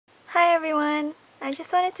Hi everyone! I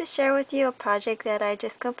just wanted to share with you a project that I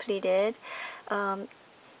just completed.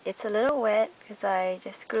 It's a little wet because I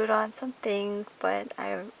just glued on some things, but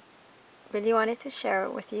I really wanted to share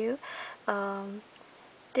it with you.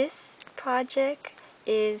 This project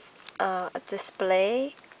is a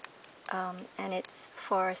display and it's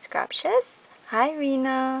for Scrapstress. Hi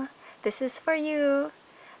Rena! This is for you.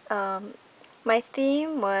 Um, my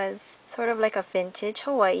theme was sort of like a vintage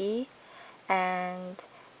Hawaii, and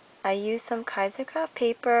I used some Kaiser craft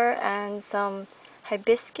paper and some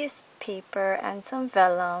hibiscus paper and some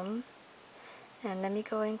vellum. And let me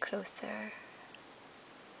go in closer.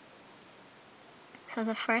 So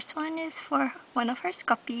the first one is for one of her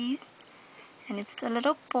scuppies, and it's the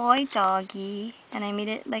little boy doggie, and I made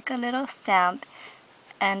it like a little stamp,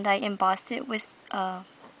 and I embossed it with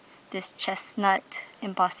this chestnut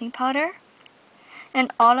embossing powder.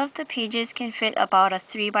 And all of the pages can fit about a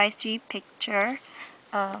 3x3 picture.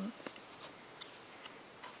 Um,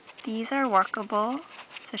 These are workable,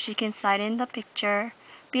 so she can slide in the picture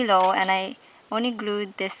below, and I only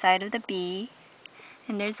glued this side of the bee.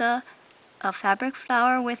 And there's a fabric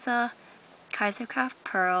flower with a Kaiser craft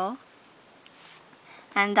pearl,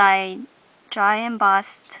 and I dry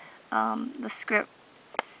embossed the script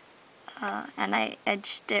and I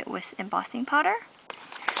edged it with embossing powder.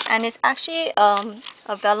 And it's actually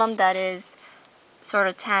a vellum that is sort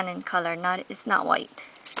of tan in color, it's not white.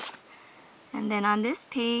 And then on this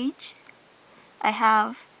page I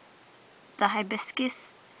have the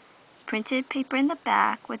hibiscus printed paper in the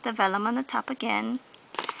back with the vellum on the top again,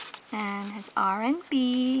 and has R and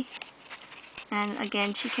B, and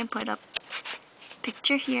again she can put a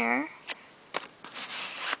picture here.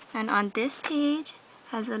 And on this page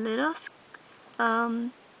has a little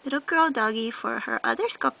girl doggie for her other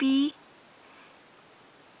scrubbie.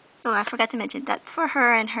 Oh, I forgot to mention that's for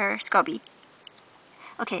her and her scrubby.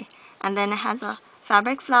 Okay, and then it has a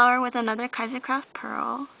fabric flower with another Kaiser craft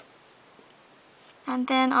pearl. And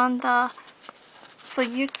then on the, so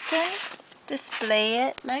you can display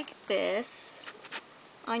it like this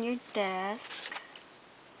on your desk.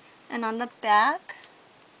 And on the back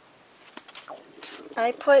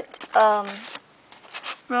I put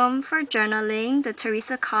room for journaling, the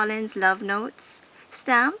Teresa Collins Love Notes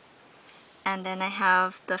stamp. And then I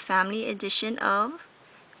have the family edition of,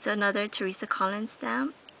 it's another Teresa Collins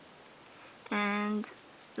stamp, and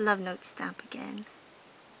Love Note stamp again.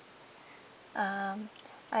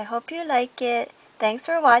 I hope you like it. Thanks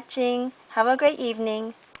for watching. Have a great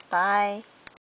evening. Bye.